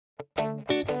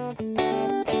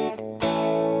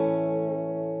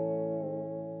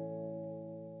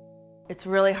It's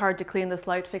really hard to clean this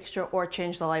light fixture or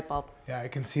change the light bulb. Yeah, I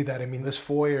can see that. I mean, this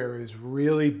foyer is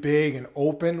really big and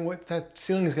open. What, that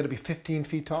ceiling is going to be 15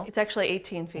 feet tall? It's actually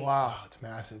 18 feet. Wow, it's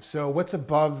massive. So what's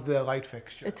above the light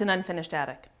fixture? It's an unfinished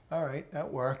attic. All right, that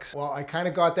works. Well, I kind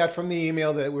of got that from the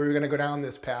email that we were going to go down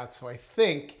this path, so I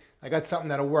think I got something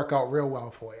that'll work out real well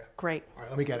for you. Great. All right,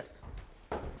 let me get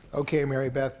it. Okay, Mary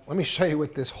Beth, let me show you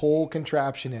what this whole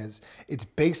contraption is. It's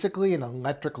basically an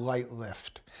electric light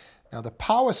lift. Now, the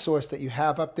power source that you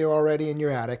have up there already in your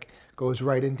attic goes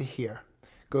right into here.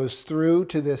 Goes through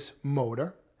to this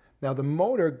motor. Now, the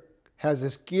motor has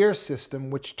this gear system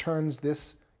which turns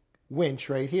this winch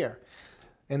right here.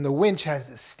 And the winch has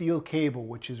a steel cable,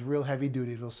 which is real heavy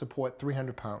duty. It'll support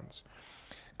 300 pounds.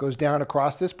 Goes down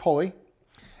across this pulley,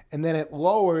 and then it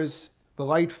lowers the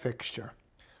light fixture.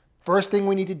 First thing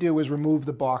we need to do is remove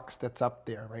the box that's up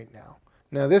there right now.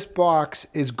 Now, this box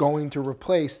is going to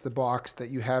replace the box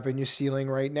that you have in your ceiling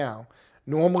right now.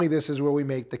 Normally, this is where we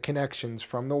make the connections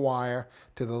from the wire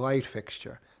to the light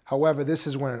fixture. However, this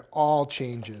is when it all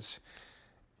changes.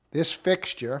 This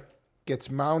fixture gets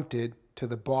mounted to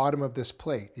the bottom of this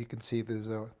plate. You can see there's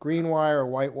a green wire, a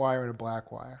white wire, and a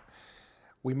black wire.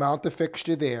 We mount the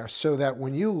fixture there so that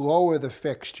when you lower the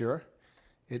fixture,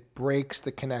 it breaks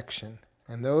the connection.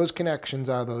 And those connections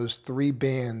are those three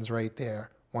bands right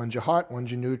there. One's your hot,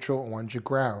 one's your neutral, and one's your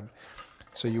ground.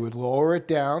 So you would lower it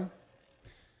down,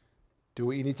 do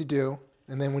what you need to do,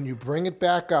 and then when you bring it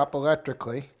back up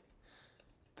electrically,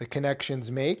 the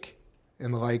connections make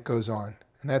and the light goes on.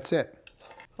 And that's it.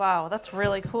 Wow, that's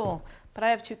really cool. But I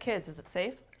have 2 kids. Is it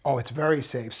safe? Oh, it's very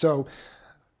safe. So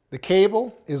the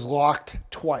cable is locked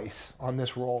twice on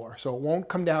this roller, so it won't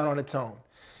come down on its own.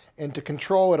 And to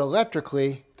control it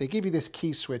electrically, they give you this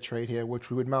key switch right here, which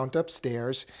we would mount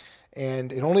upstairs.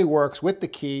 And it only works with the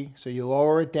key, so you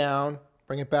lower it down,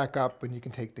 bring it back up, and you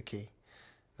can take the key.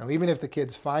 Now, even if the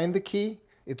kids find the key,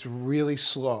 it's really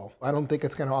slow. I don't think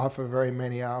it's going to offer very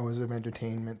many hours of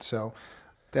entertainment, so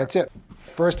that's it.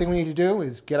 First thing we need to do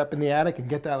is get up in the attic and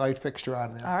get that light fixture out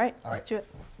of there. All right, let's do it.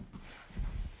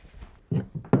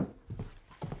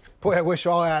 Boy, I wish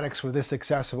all attics were this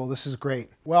accessible. This is great.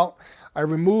 Well, I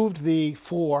removed the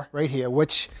floor right here,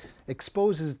 which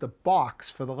exposes the box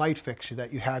for the light fixture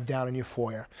that you have down in your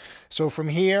foyer. So from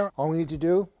here, all we need to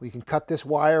do, we can cut this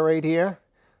wire right here,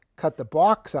 cut the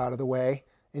box out of the way,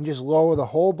 and just lower the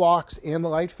whole box and the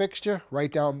light fixture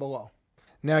right down below.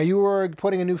 Now, you were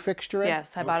putting a new fixture in?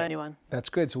 Yes, I bought a new one. That's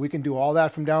good. So we can do all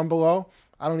that from down below.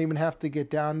 I don't even have to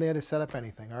get down there to set up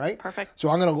anything, all right? Perfect. So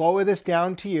I'm going to lower this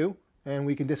down to you, and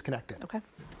we can disconnect it. Okay.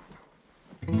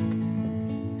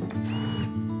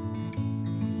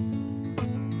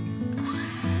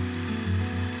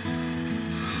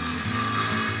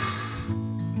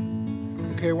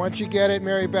 Okay, once you get it,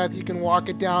 Mary Beth, you can walk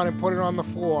it down and put it on the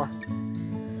floor.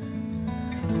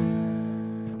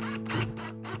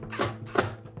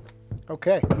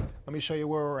 Okay, let me show you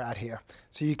where we're at here.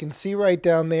 So you can see right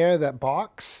down there, that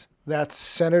box, that's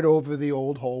centered over the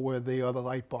old hole where the other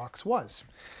light box was.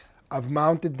 I've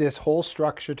mounted this whole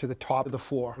structure to the top of the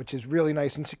floor, which is really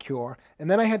nice and secure.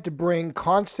 And then I had to bring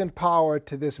constant power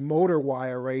to this motor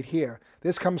wire right here.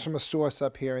 This comes from a source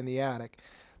up here in the attic.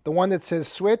 The one that says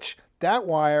switch, that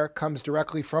wire comes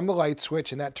directly from the light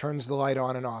switch, and that turns the light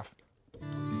on and off.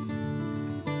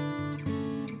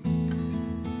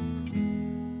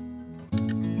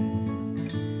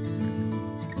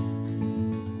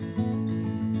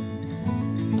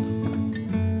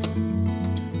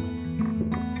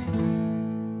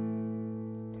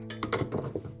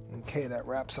 Okay, that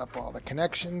wraps up all the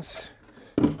connections.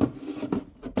 That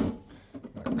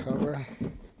cover.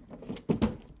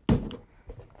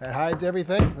 That hides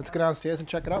everything. Let's go downstairs and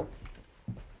check it out.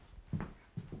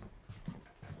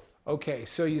 Okay,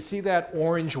 so you see that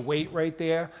orange weight right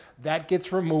there? That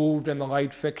gets removed and the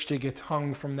light fixture gets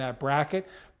hung from that bracket,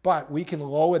 but we can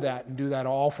lower that and do that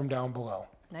all from down below.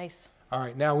 Nice. All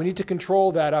right, now we need to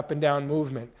control that up and down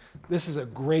movement. This is a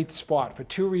great spot for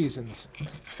 2 reasons.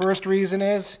 First reason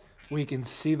is we can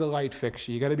see the light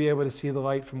fixture. You got to be able to see the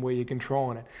light from where you're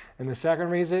controlling it. And the second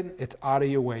reason, it's out of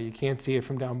your way. You can't see it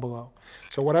from down below.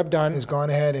 So what I've done is gone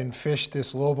ahead and fished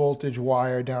this low voltage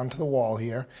wire down to the wall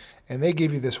here. And they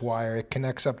give you this wire. It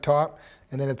connects up top,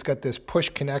 and then it's got this push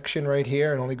connection right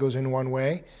here. It only goes in one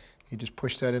way. You just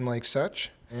push that in like such.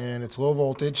 And it's low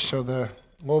voltage, so the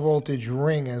low voltage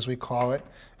ring, as we call it,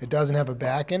 it doesn't have a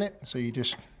back in it. So you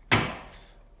just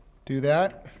do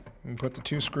that and put the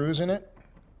 2 screws in it.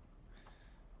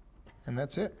 And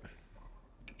that's it.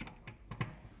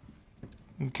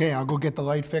 Okay, I'll go get the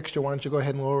light fixture. Why don't you go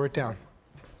ahead and lower it down?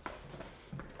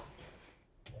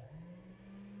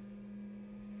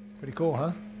 Pretty cool,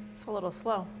 huh? It's a little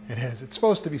slow. It is. It's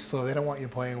supposed to be slow. They don't want you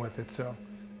playing with it, so.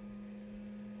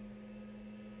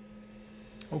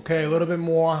 Okay, a little bit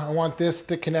more. I want this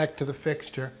to connect to the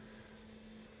fixture.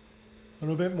 A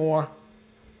little bit more.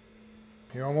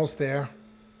 You're almost there.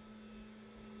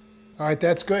 All right,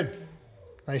 that's good.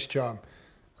 Nice job.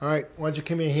 All right, why don't you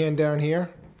give me a hand down here?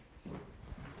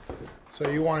 So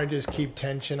you want to just keep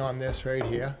tension on this right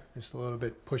here. Just a little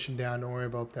bit pushing down, don't worry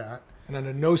about that. And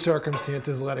under no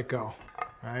circumstances, let it go.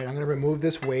 All right, I'm going to remove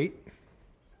this weight.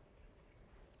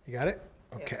 You got it?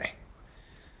 Okay.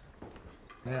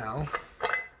 Now,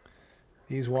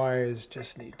 these wires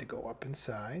just need to go up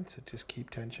inside, so just keep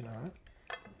tension on it.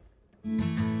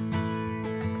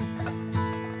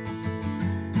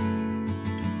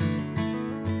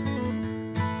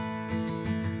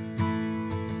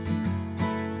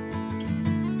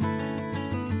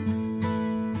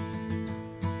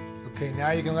 Okay, now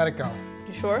you can let it go.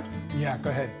 You sure? Yeah, go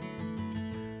ahead.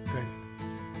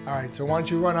 Good. All right, so why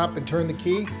don't you run up and turn the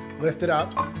key, lift it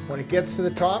up. When it gets to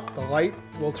the top, the light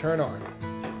will turn on.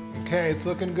 Okay, it's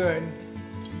looking good.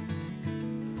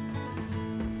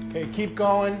 Okay, keep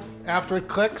going. After it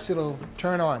clicks, it'll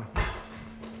turn on.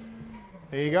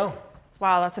 There you go.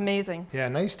 Wow, that's amazing. Yeah,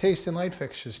 nice taste in light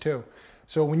fixtures too.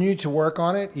 So when you need to work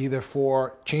on it, either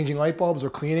for changing light bulbs or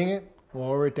cleaning it,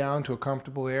 lower it down to a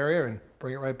comfortable area and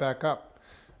bring it right back up.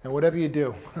 And whatever you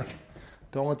do,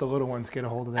 don't let the little ones get a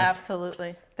hold of this.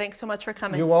 Absolutely. Thanks so much for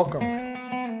coming. You're welcome.